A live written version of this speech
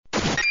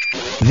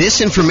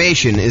This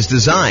information is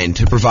designed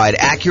to provide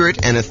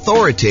accurate and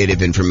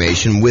authoritative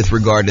information with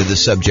regard to the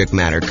subject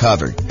matter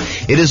covered.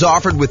 It is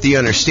offered with the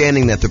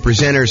understanding that the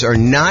presenters are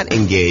not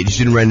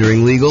engaged in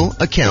rendering legal,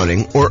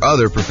 accounting, or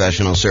other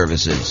professional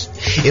services.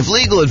 If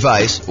legal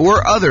advice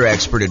or other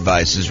expert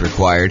advice is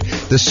required,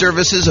 the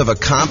services of a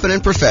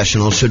competent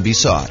professional should be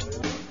sought.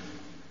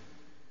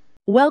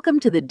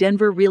 Welcome to the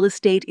Denver Real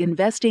Estate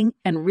Investing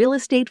and Real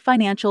Estate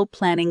Financial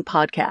Planning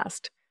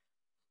Podcast.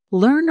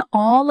 Learn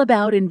all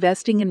about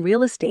investing in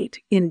real estate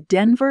in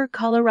Denver,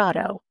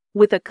 Colorado,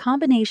 with a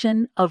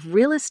combination of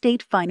real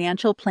estate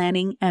financial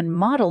planning and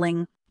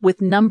modeling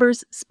with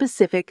numbers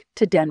specific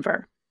to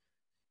Denver.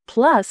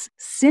 Plus,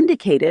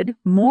 syndicated,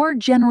 more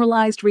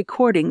generalized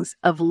recordings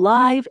of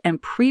live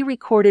and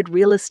pre-recorded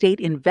real estate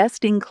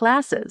investing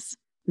classes,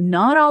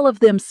 not all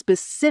of them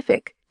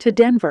specific to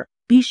Denver.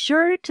 Be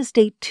sure to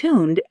stay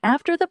tuned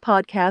after the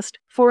podcast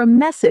for a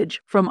message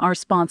from our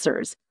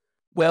sponsors.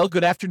 Well,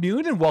 good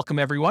afternoon and welcome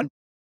everyone.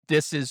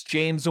 This is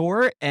James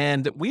Orr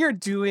and we are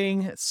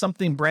doing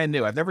something brand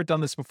new. I've never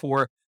done this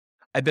before.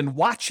 I've been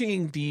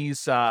watching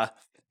these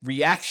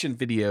reaction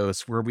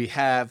videos where we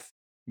have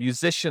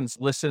musicians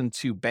listen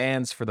to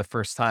bands for the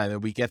first time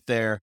and we get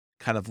their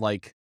kind of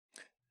like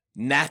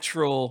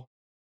natural,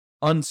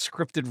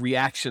 unscripted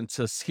reaction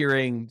to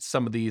hearing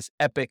some of these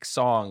epic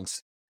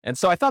songs. And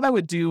so I thought I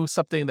would do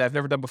something that I've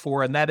never done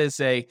before, and that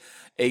is a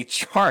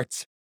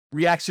chart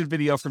reaction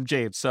video from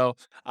James. So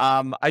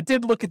I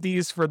did look at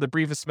these for the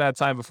briefest amount of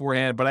time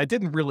beforehand, but I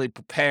didn't really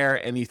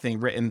prepare anything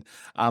written.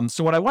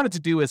 So what I wanted to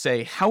do is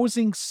a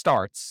housing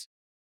starts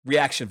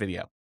reaction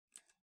video.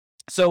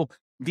 So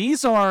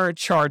these are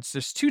charts.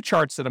 There's two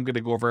charts that I'm going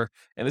to go over,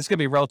 and it's going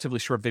to be a relatively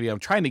short video. I'm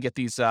trying to get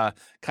these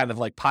kind of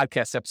like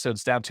podcast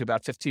episodes down to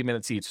about 15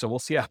 minutes each, so we'll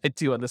see how I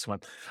do on this one.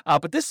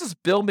 But this is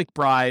Bill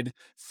McBride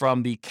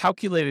from the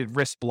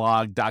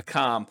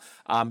calculatedriskblog.com.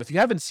 If you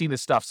haven't seen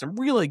his stuff, some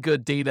really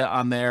good data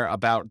on there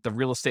about the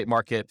real estate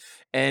market.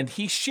 And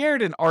he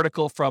shared an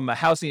article from a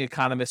housing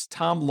economist,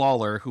 Tom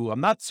Lawler, who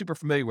I'm not super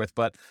familiar with,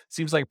 but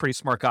seems like a pretty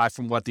smart guy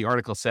from what the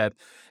article said.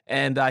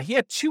 And he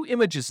had two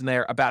images in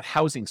there about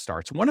housing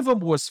starts. One of them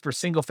was for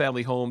single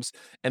family homes,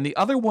 and the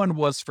other one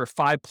was for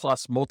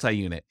 5+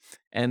 multi-unit.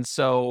 And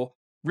so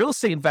real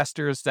estate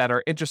investors that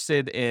are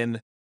interested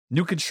in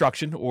new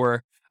construction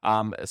or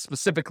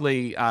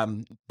specifically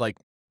like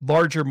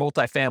larger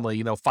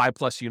multifamily,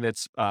 5+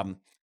 units, kind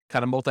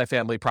of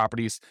multifamily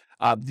properties,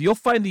 you'll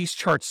find these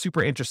charts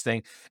super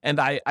interesting. And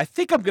I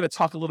think I'm going to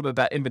talk a little bit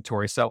about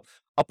inventory. So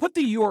I'll put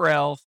the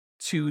URL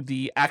to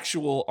the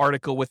actual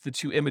article with the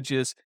two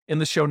images in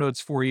the show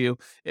notes for you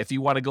if you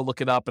want to go look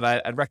it up. And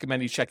I'd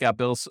recommend you check out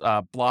Bill's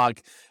blog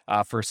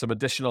for some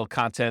additional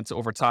content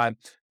over time.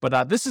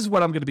 But this is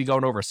what I'm going to be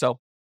going over. So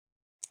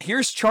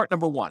here's chart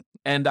number one.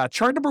 And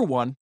chart number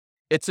one,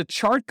 it's a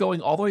chart going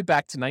all the way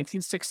back to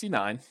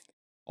 1969,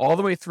 all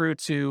the way through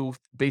to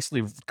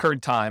basically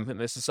current time. And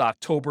this is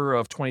October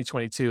of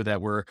 2022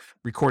 that we're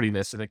recording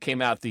this. And it came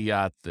out,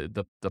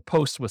 the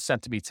post was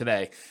sent to me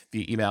today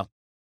via email.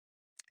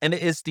 And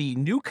it is the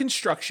new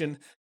construction,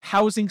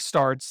 housing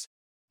starts,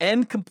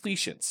 and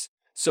completions.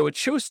 So it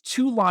shows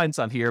two lines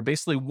on here,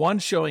 basically one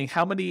showing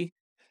how many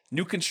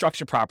new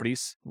construction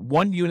properties,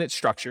 1-unit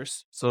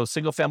structures, so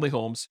single family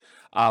homes,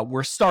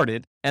 were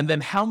started, and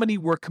then how many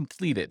were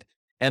completed.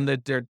 And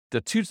the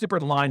two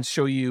different lines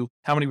show you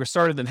how many were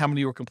started and how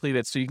many were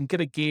completed. So you can get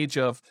a gauge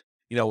of,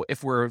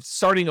 if we're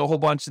starting a whole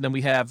bunch and then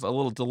we have a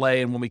little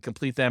delay in when we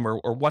complete them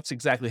or what's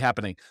exactly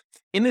happening.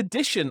 In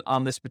addition,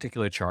 on this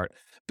particular chart,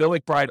 Bill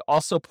McBride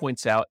also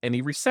points out any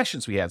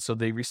recessions we had. So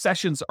the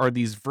recessions are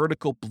these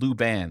vertical blue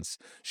bands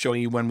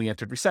showing you when we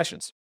entered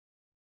recessions.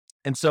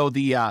 And so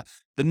the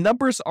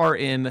numbers are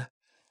in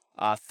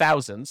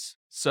thousands.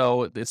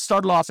 So it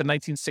started off in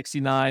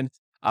 1969.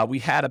 We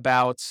had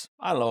about, just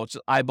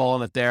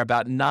eyeballing it there,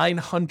 about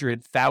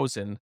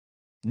 900,000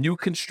 new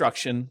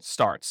construction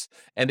starts,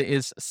 and it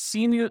is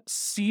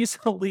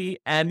seasonally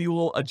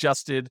annual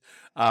adjusted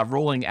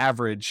rolling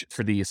average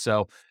for these.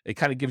 So it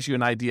kind of gives you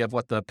an idea of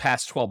what the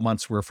past 12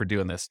 months were for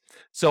doing this.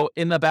 So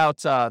in about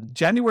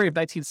January of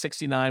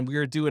 1969, we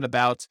were doing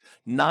about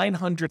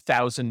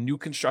 900,000 new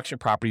construction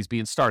properties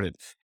being started,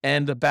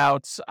 and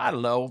about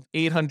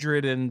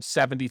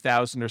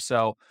 870,000 or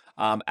so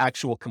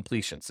actual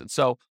completions. And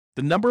so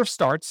the number of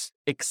starts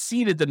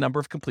exceeded the number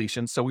of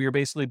completions. So we were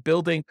basically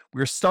we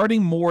were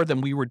starting more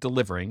than we were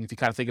delivering, if you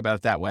kind of think about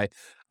it that way.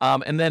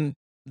 And then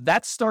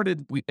that started,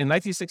 in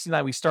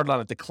 1969, we started on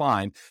a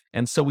decline.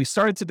 And so we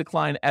started to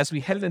decline as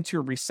we headed into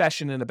a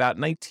recession in about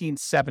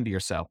 1970 or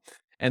so.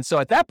 And so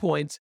at that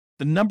point,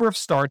 the number of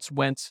starts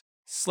went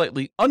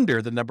slightly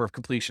under the number of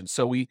completions.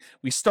 So we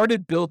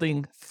started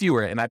building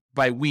fewer, and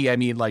by we, I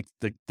mean like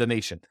the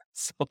nation.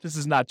 So this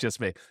is not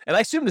just me. And I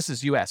assume this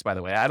is U.S., by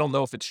the way. I don't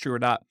know if it's true or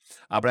not,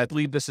 but I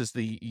believe this is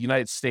the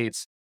United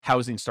States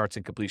housing starts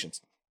and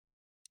completions.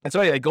 And so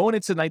anyway, going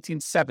into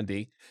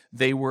 1970,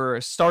 they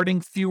were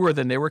starting fewer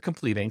than they were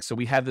completing. So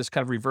we had this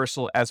kind of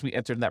reversal as we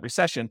entered that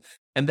recession.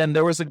 And then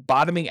there was a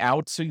bottoming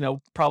out,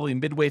 so, probably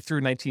midway through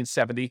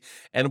 1970,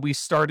 and we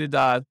started,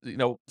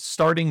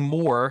 starting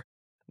more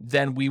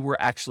than we were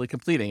actually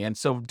completing. And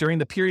so during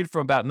the period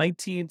from about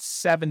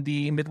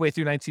 1970, midway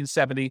through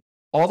 1970,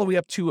 all the way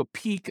up to a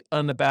peak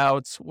on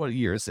about, what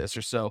year is this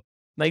or so,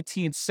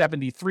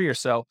 1973 or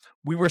so,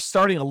 we were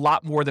starting a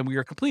lot more than we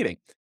were completing.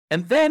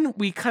 And then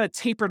we kind of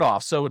tapered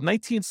off. So in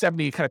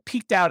 1970, it kind of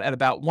peaked out at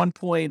about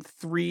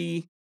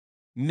 1.3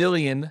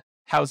 million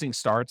housing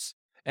starts.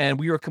 And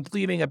we were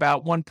completing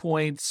about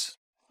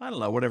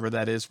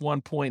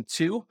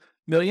 1.2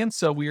 million.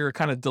 So we were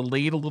kind of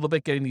delayed a little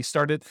bit getting these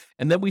started.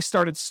 And then we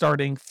started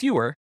starting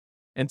fewer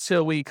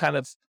until we kind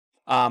of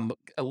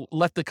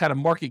let the kind of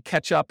market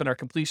catch up and our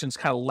completions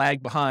kind of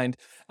lag behind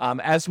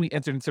as we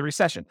entered into the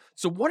recession.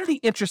 So one of the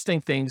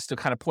interesting things to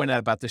kind of point out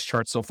about this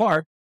chart so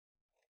far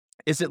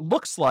is it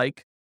looks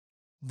like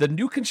the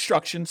new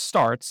construction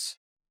start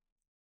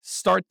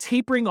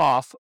tapering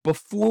off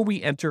before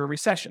we enter a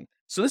recession.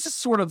 So this is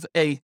sort of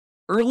a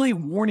early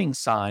warning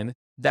sign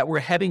that we're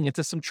heading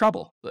into some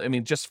trouble. I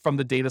mean, just from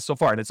the data so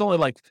far. And it's only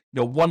like,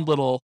 one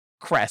little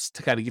crest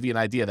to kind of give you an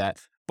idea of that.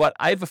 But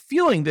I have a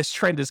feeling this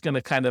trend is going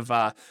to kind of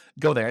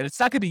go there. And it's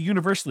not going to be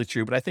universally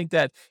true, but I think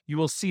that you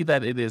will see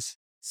that it is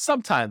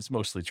sometimes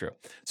mostly true.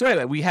 So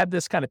anyway, we had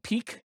this kind of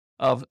peak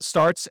of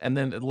starts and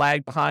then it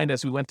lagged behind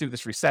as we went through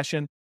this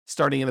recession,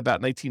 starting in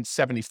about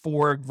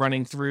 1974,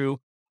 running through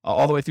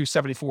all the way through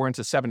 74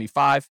 into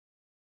 75,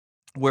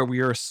 where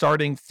we were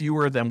starting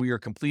fewer than we were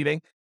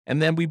completing.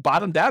 And then we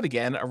bottomed out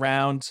again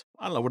around,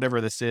 I don't know, whatever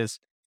this is,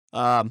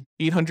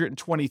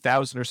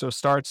 820,000 or so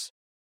starts,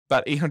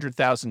 about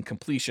 800,000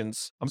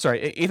 completions. I'm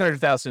sorry,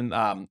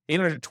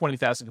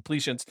 820,000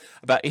 completions,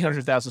 about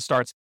 800,000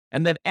 starts.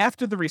 And then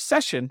after the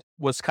recession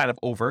was kind of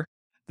over,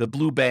 the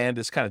blue band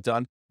is kind of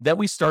done, then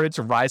we started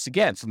to rise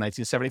again from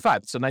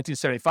 1975. So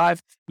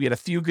 1975, we had a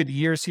few good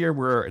years here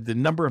where the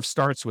number of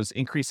starts was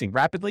increasing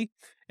rapidly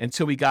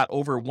until we got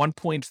over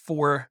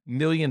 1.4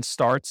 million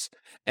starts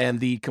and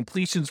the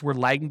completions were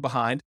lagging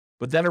behind.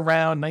 But then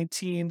around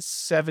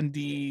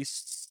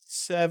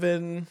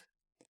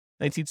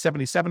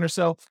 1977 or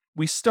so,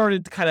 we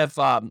started kind of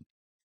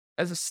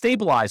as a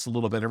stabilized a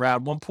little bit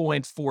around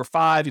 1.45,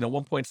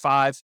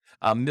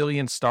 1.5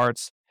 million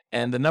starts.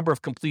 And the number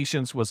of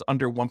completions was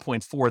under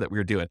 1.4 that we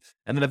were doing.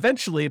 And then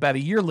eventually, about a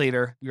year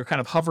later, we were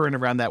kind of hovering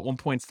around that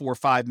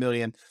 1.45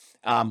 million.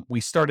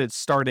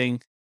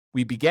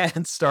 We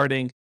began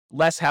starting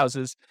less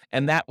houses,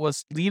 and that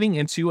was leading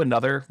into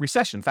another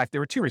recession. In fact, there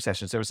were two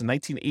recessions. There was a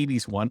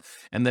 1980s one,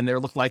 and then there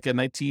looked like a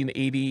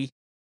 1980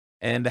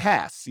 and a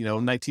half,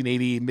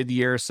 1980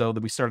 mid-year. So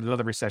that we started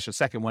another recession,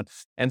 second one.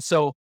 And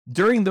so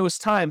during those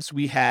times,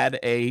 we had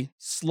a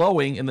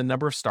slowing in the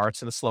number of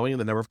starts and a slowing in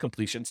the number of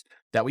completions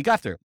that we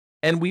got through.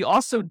 And we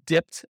also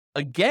dipped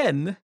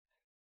again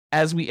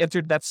as we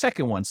entered that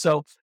second one.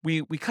 So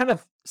we kind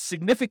of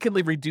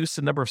significantly reduced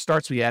the number of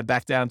starts we had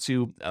back down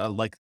to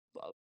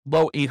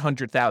low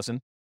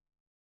 800,000.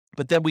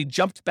 But then we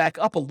jumped back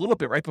up a little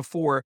bit right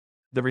before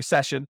the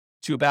recession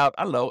to about,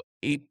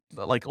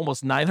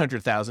 almost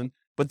 900,000.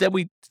 But then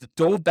we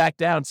dove back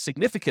down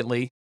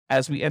significantly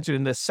as we entered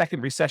in the second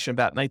recession,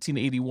 about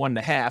 1981 and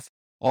a half,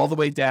 all the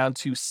way down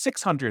to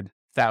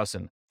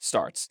 600,000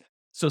 starts.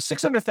 So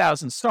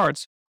 600,000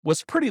 starts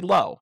was pretty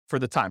low for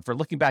the time, for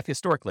looking back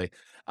historically.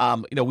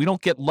 We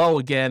don't get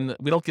lower than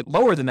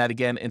that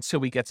again until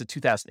we get to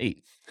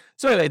 2008.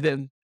 So anyway,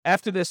 then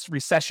after this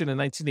recession in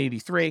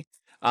 1983,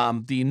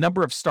 the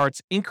number of starts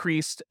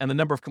increased and the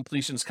number of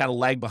completions kind of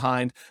lagged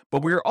behind,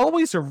 but we were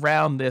always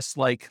around this,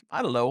 a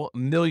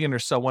million or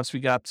so once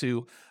we got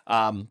to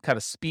kind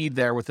of speed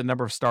there with the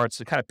number of starts.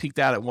 It kind of peaked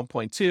out at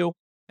 1.2.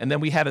 And then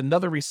we had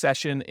another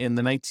recession in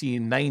the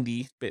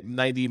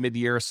 1990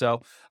 mid-year or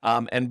so,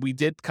 and we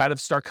did kind of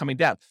start coming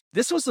down.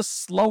 This was a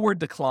slower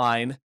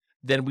decline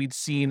than we'd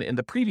seen in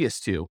the previous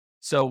two.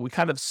 So we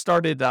kind of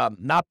started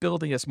not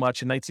building as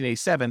much in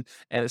 1987,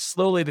 and it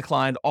slowly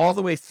declined all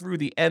the way through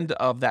the end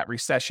of that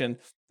recession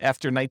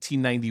after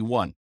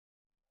 1991.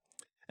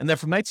 And then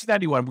from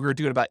 1991, we were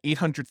doing about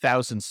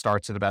 800,000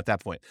 starts at about that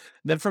point.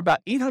 And then from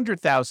about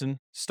 800,000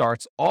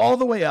 starts all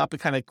the way up,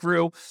 it kind of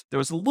grew. There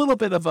was a little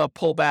bit of a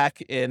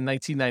pullback in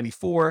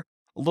 1994,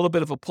 a little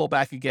bit of a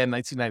pullback again in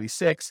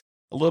 1996,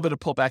 a little bit of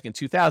pullback in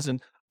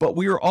 2000, but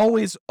we were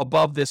always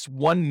above this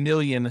 1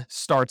 million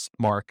starts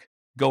mark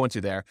going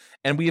to there.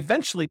 And we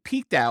eventually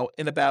peaked out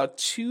in about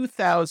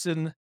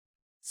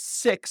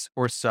 2006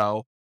 or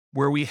so,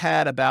 where we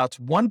had about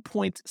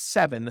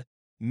 1.7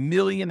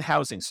 million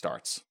housing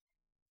starts.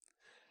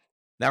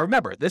 Now,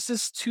 remember, this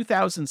is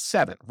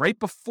 2007, right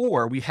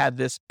before we had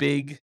this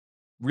big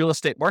real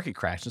estate market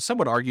crash. And some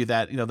would argue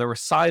that, there were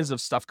signs of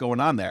stuff going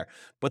on there,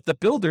 but the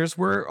builders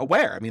were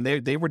aware. I mean,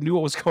 they knew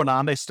what was going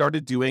on. They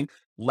started doing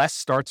less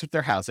starts with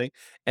their housing.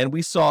 And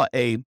we saw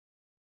a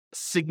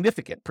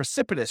significant,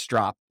 precipitous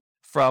drop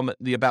from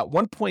the about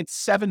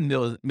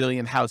 1.7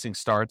 million housing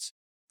starts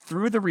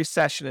through the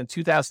recession in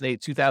 2008,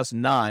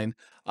 2009,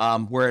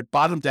 where it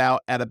bottomed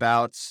out at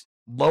about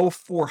low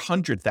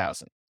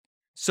 400,000.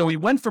 So we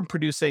went from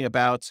producing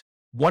about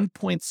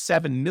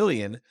 1.7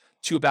 million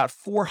to about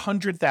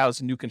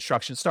 400,000 new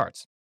construction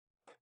starts.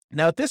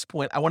 Now, at this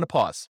point, I want to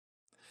pause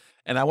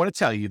and I want to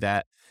tell you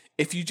that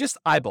if you just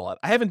eyeball it,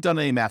 I haven't done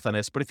any math on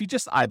this, but if you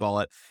just eyeball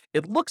it,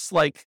 it looks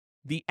like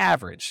the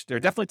average, there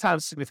are definitely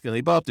times significantly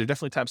above, there are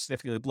definitely times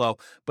significantly below,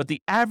 but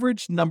the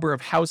average number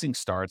of housing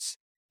starts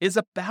is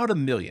about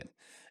 1 million.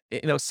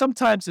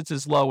 Sometimes it's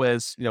as low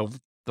as,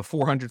 the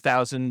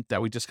 400,000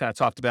 that we just kind of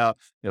talked about,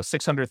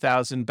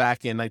 600,000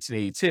 back in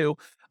 1982.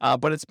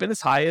 But it's been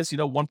as high as,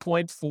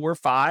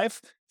 1.45.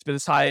 It's been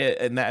as high,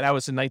 and that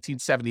was in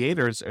 1978,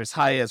 or as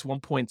high as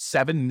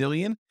 1.7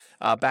 million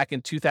back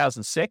in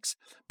 2006.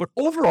 But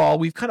overall,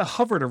 we've kind of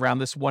hovered around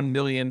this 1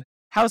 million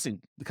housing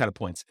kind of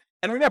points.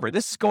 And remember,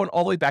 this is going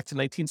all the way back to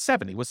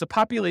 1970. Was the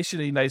population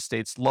of the United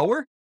States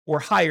lower or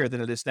higher than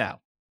it is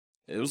now?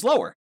 It was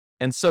lower.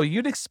 And so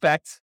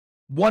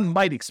one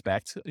might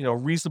expect, a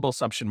reasonable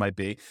assumption might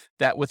be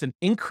that with an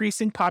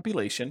increasing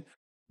population,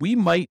 we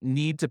might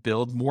need to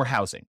build more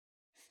housing,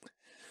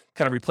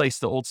 kind of replace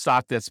the old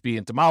stock that's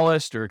being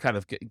demolished or kind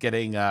of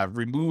getting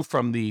removed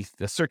from the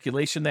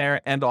circulation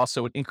there, and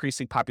also an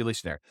increasing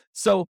population there.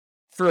 So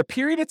for a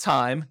period of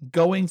time,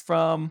 going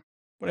from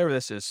whatever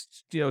this is,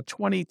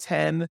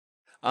 2010,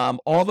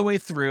 all the way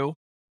through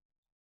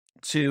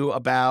to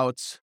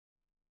about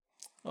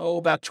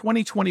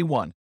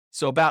 2021.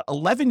 So about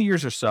 11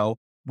 years or so,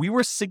 we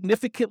were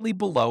significantly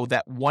below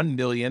that 1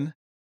 million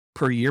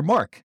per year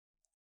mark.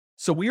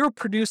 So we were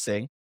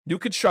producing, new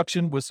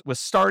construction was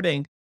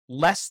starting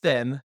less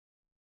than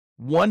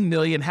 1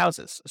 million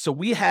houses. So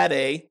we had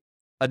a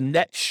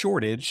net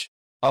shortage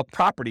of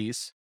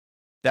properties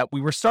that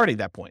we were starting at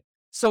that point.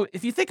 So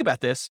if you think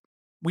about this,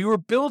 we were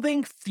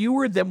building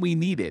fewer than we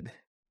needed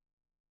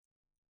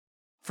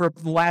for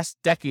the last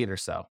decade or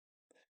so.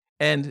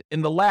 And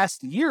in the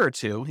last year or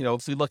two,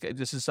 if we look at,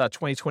 this is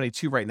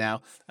 2022 right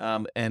now,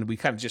 and we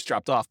kind of just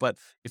dropped off. But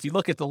if you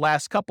look at the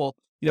last couple,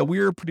 we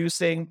were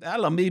producing, I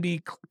don't know,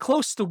 maybe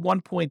close to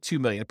 1.2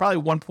 million,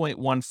 probably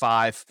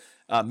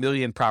 1.15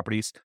 million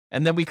properties.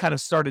 And then we kind of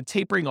started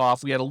tapering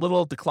off. We had a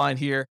little decline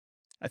here.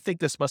 I think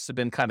this must have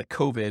been kind of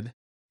COVID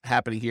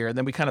happening here. And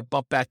then we kind of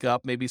bumped back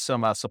up, maybe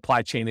some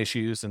supply chain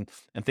issues and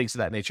things of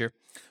that nature.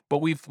 But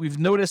we've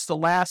noticed the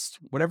last,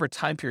 whatever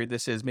time period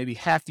this is, maybe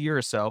half year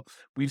or so,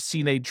 we've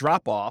seen a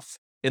drop off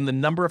in the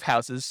number of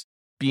houses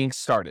being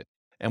started.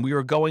 And we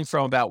were going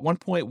from about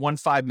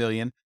 1.15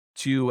 million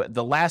to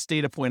the last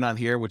data point on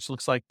here, which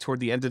looks like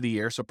toward the end of the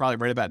year. So probably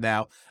right about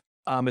now,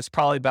 it's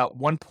probably about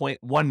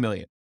 1.1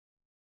 million.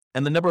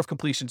 And the number of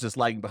completions is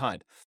lagging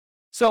behind.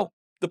 So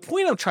the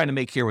point I'm trying to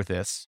make here with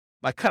this,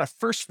 my kind of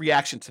first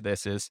reaction to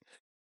this is,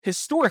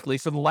 historically,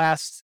 for the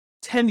last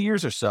 10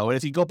 years or so, and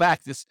if you go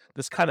back, this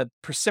kind of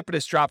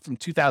precipitous drop from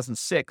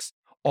 2006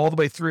 all the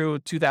way through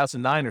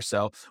 2009 or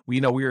so,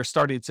 we were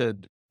starting to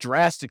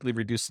drastically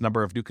reduce the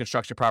number of new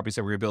construction properties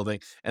that we were building.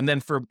 And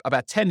then for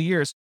about 10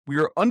 years, we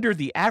were under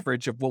the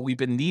average of what we've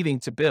been needing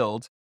to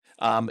build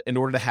in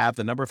order to have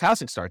the number of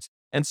housing starts.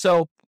 And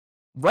so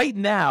right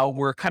now,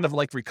 we're kind of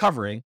like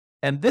recovering.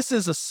 And this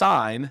is a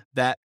sign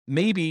that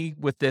maybe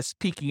with this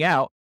peaking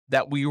out,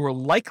 that we will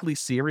likely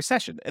see a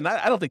recession. And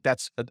I don't think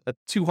that's a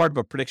too hard of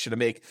a prediction to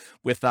make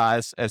with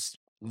as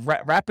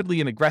rapidly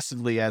and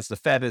aggressively as the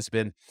Fed has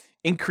been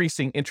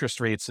increasing interest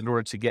rates in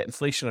order to get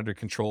inflation under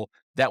control,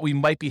 that we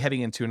might be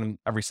heading into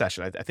a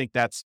recession. I think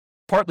that's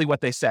partly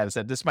what they said, is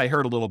that this might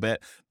hurt a little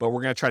bit, but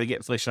we're going to try to get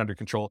inflation under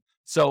control.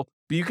 So,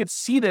 but you could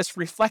see this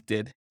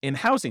reflected in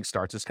housing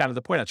starts is kind of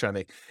the point I'm trying to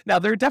make. Now,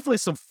 there are definitely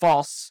some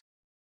false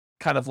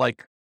kind of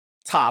like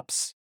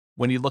tops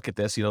when you look at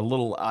this,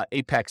 little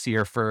apex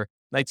here for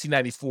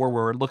 1994,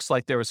 where it looks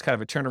like there was kind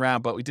of a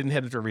turnaround, but we didn't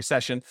head into a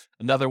recession.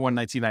 Another one,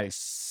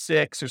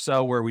 1996 or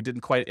so, where we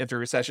didn't quite enter a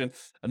recession.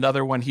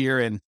 Another one here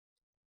in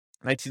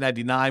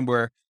 1999,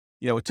 where,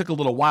 it took a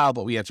little while,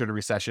 but we entered a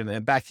recession.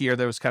 And back here,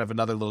 there was kind of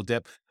another little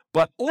dip.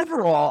 But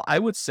overall, I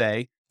would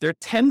say there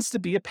tends to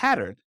be a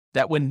pattern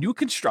that when new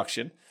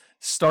construction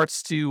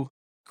starts to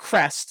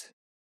crest,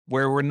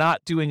 where we're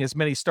not doing as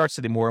many starts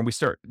anymore, and we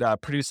start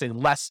producing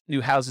less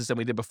new houses than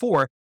we did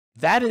before,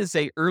 that is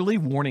a early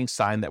warning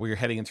sign that we are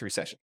heading into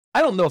recession.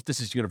 I don't know if this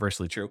is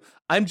universally true.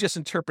 I'm just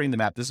interpreting the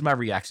map. This is my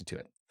reaction to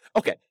it.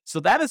 Okay, so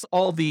that is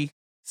all the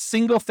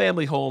single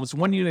family homes,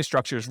 one unit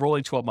structures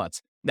rolling 12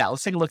 months. Now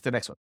let's take a look at the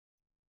next one.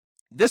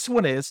 This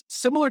one is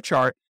similar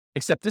chart,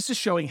 except this is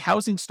showing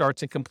housing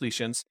starts and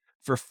completions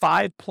for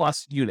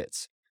 5+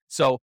 units.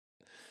 So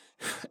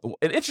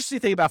an interesting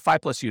thing about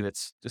 5+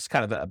 units, just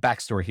kind of a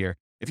backstory here.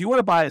 If you want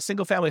to buy a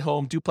single family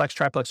home, duplex,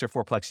 triplex, or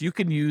fourplex, you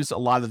can use a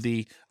lot of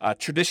the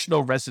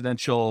traditional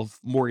residential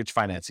mortgage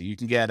financing. You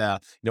can get a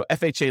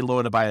FHA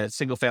loan to buy a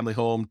single family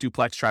home,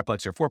 duplex,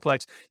 triplex, or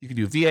fourplex. You can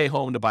do VA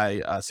home to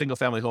buy a single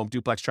family home,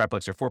 duplex,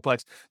 triplex, or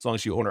fourplex, as long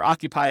as you own or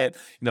occupy it.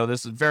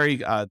 This is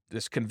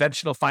this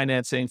conventional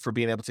financing for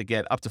being able to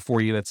get up to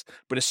 4 units.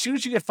 But as soon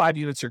as you get 5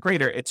 units or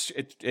greater,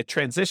 it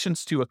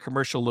transitions to a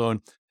commercial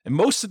loan And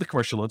most of the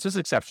commercial loans, there's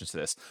exceptions to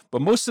this,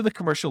 but most of the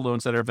commercial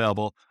loans that are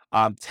available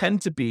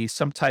tend to be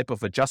some type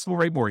of adjustable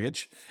rate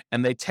mortgage,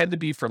 and they tend to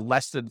be for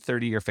less than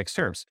 30-year fixed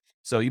terms.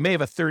 So you may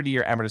have a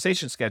 30-year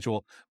amortization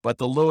schedule, but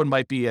the loan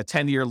might be a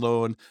 10-year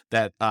loan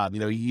that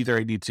you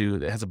either need to,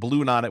 it has a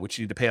balloon on it, which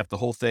you need to pay off the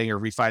whole thing or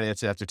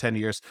refinance it after 10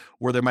 years,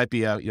 or there might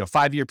be a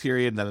 5-year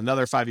period, then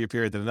another 5-year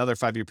period, then another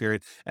 5-year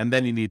period, and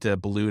then you need to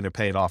balloon or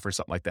pay it off or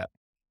something like that.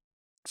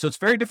 So it's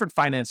very different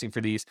financing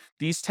for these.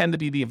 These tend to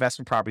be the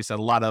investment properties that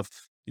a lot of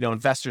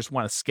investors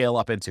want to scale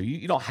up into.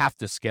 You don't have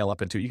to scale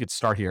up into it. You could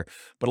start here,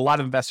 but a lot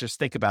of investors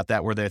think about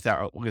that where they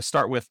thought, we're going to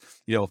start with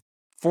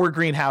 4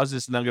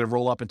 greenhouses, and then I'm going to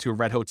roll up into a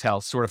red hotel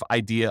sort of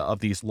idea of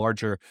these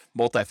larger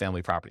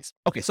multifamily properties.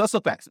 Okay, so let's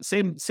look back.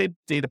 Same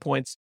data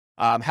points.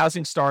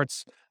 Housing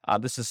starts.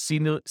 This is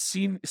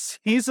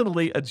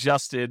seasonally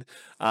adjusted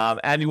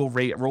annual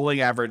rate, rolling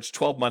average,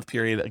 12-month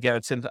period. Again,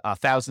 it's in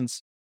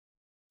thousands.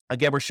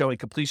 Again, we're showing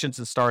completions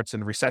and starts,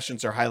 and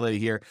recessions are highlighted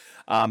here.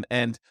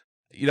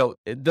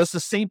 Does the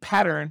same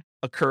pattern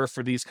occur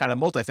for these kind of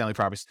multifamily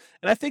properties?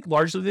 And I think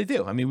largely they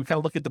do. I mean, we kind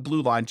of look at the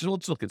blue line,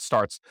 just look at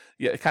starts.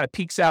 Yeah, it kind of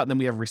peaks out, and then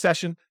we have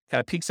recession,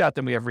 kind of peaks out,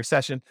 then we have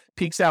recession,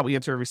 peaks out, we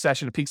enter a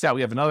recession, it peaks out, we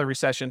have another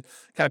recession,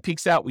 kind of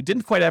peaks out, we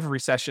didn't quite have a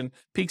recession,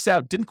 peaks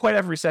out, didn't quite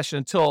have a recession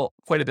until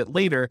quite a bit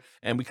later,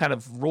 and we kind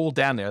of rolled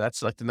down there.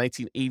 That's like the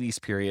 1980s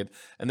period.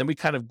 And then we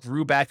kind of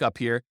grew back up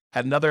here,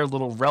 had another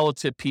little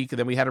relative peak, and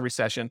then we had a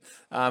recession,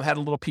 had a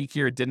little peak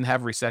here, didn't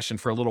have a recession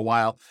for a little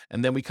while,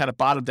 and then we kind of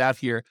bottomed out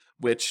here,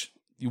 which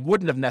you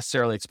wouldn't have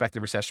necessarily expected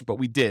a recession, but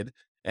we did.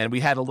 And we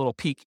had a little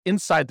peak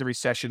inside the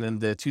recession in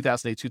the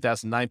 2008,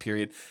 2009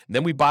 period. And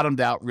then we bottomed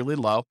out really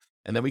low.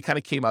 And then we kind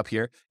of came up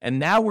here. And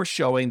now we're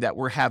showing that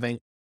we're having,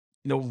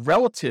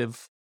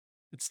 relative,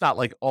 it's not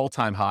like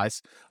all-time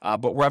highs,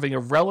 but we're having a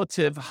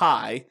relative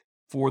high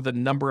for the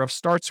number of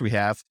starts we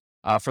have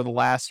for the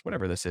last,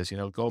 whatever this is,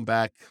 going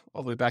back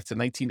all the way back to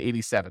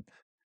 1987.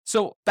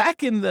 So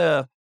back in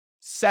the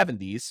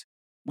 70s,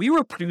 we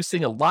were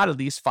producing a lot of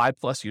these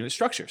 5+ unit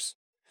structures.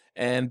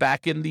 And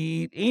back in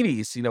the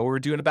 80s, we were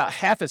doing about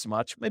half as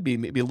much, maybe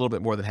a little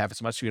bit more than half as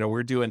much. We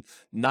were doing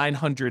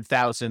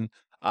 900,000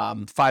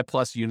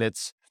 5+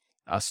 units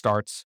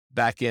starts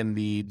back in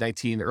the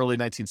early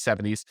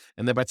 1970s.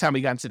 And then by the time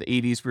we got into the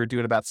 80s, we were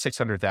doing about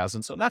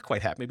 600,000. So not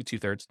quite half, maybe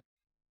 2/3.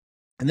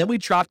 And then we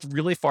dropped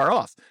really far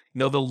off.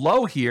 The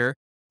low here,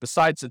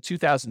 besides the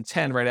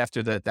 2010, right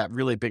after that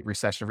really big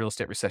recession, real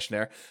estate recession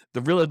there,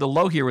 the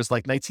low here was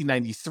like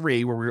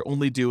 1993, where we were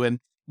only doing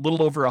a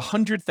little over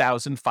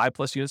 100,000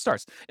 5+ unit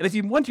starts. And if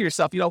you wonder to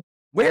yourself,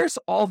 where's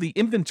all the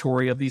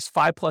inventory of these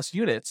 5+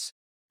 units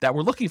that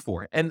we're looking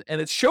for? And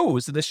it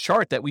shows in this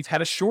chart that we've had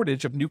a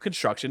shortage of new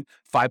construction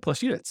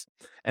 5+ units.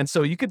 And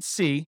so you could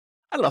see,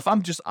 I don't know if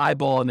I'm just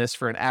eyeballing this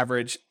for an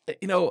average,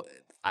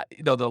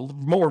 the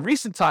more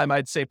recent time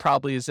I'd say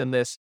probably is in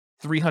this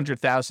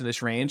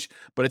 300,000-ish range.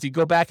 But if you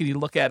go back and you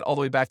look at all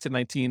the way back to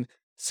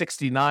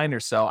 1969 or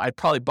so, I'd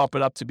probably bump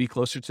it up to be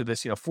closer to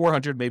this,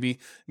 400, maybe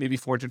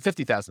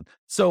 450,000.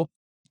 So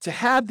to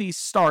have these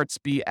starts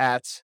be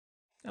at,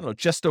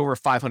 just over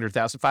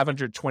 500,000,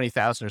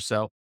 520,000 or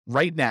so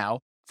right now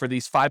for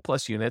these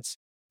 5+ units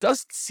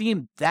doesn't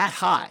seem that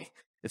high.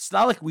 It's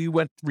not like we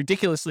went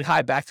ridiculously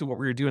high back to what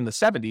we were doing in the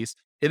 70s.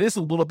 It is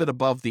a little bit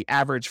above the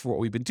average for what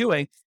we've been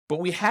doing, but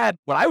we had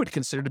what I would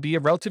consider to be a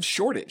relative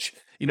shortage.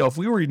 If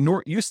we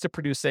were used to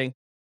producing,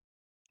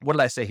 what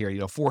did I say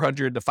here?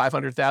 400 to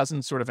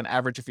 500,000, sort of an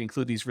average if you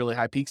include these really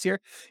high peaks here.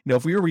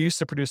 If we were used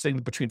to producing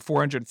between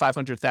 400 and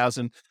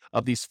 500,000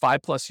 of these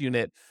 5+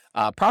 unit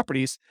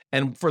properties,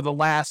 and for the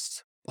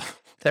last,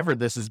 whatever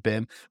this has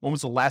been, when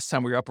was the last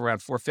time we were up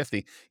around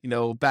 450?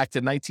 Back to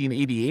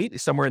 1988,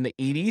 somewhere in the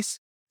 80s,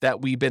 that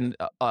we've been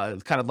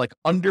kind of like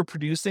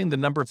underproducing the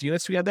number of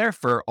units we had there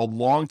for a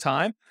long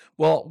time.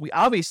 Well, we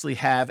obviously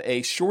have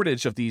a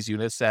shortage of these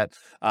units that,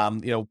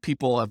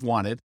 people have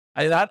wanted.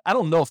 I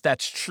don't know if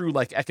that's true,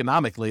 like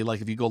economically,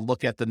 like if you go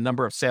look at the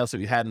number of sales that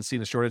we had and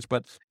seen a shortage,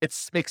 but it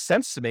makes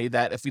sense to me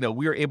that if,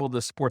 we were able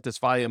to support this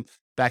volume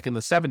back in the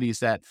 70s,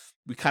 that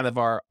we kind of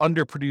are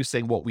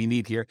underproducing what we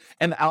need here.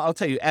 And I'll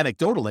tell you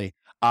anecdotally,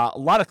 a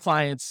lot of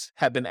clients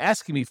have been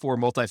asking me for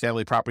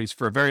multifamily properties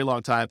for a very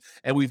long time,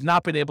 and we've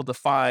not been able to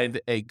find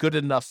a good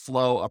enough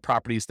flow of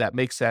properties that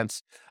make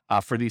sense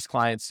for these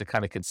clients to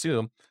kind of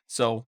consume.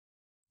 So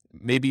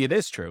maybe it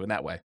is true in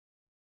that way.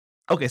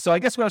 Okay, so I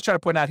guess what I was trying to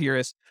point out here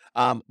is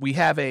we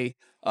have a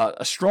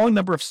strong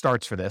number of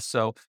starts for this.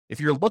 So if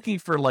you're looking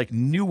for like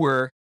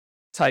newer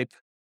type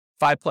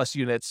 5+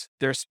 units,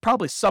 there's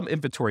probably some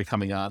inventory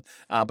coming on,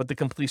 but the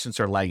completions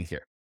are lagging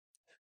here.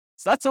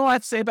 So that's all I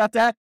have to say about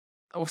that.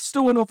 I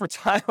still went over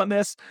time on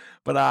this,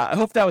 but I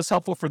hope that was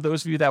helpful for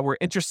those of you that were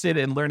interested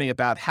in learning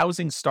about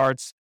housing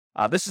starts.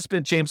 This has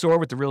been James Orr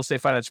with the Real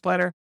Estate Financial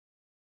Planner.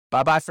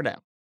 Bye-bye for now.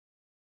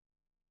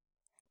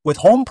 With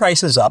home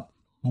prices up,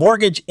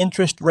 mortgage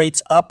interest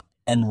rates up,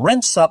 and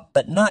rents up,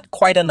 but not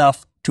quite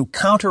enough to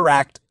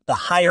counteract the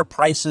higher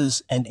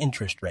prices and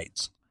interest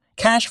rates.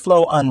 Cash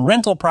flow on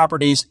rental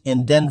properties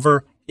in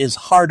Denver is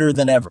harder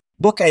than ever.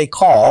 Book a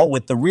call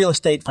with the Real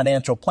Estate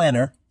Financial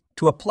Planner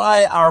to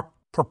apply our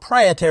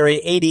proprietary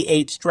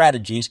 88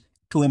 strategies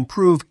to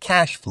improve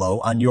cash flow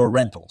on your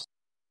rentals.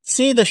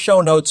 See the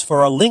show notes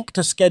for a link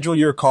to schedule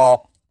your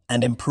call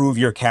and improve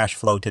your cash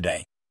flow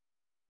today.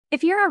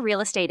 If you're a real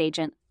estate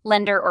agent,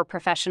 lender, or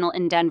professional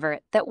in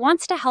Denver that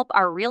wants to help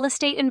our real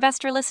estate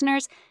investor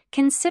listeners,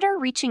 consider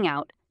reaching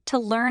out to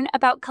learn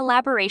about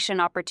collaboration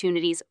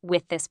opportunities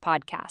with this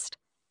podcast.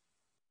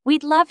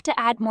 We'd love to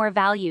add more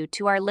value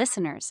to our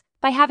listeners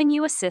by having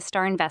you assist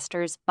our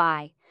investors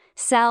buy,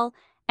 sell,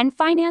 and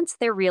finance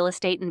their real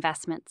estate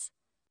investments.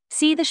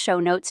 See the show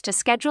notes to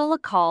schedule a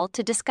call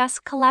to discuss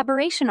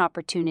collaboration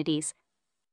opportunities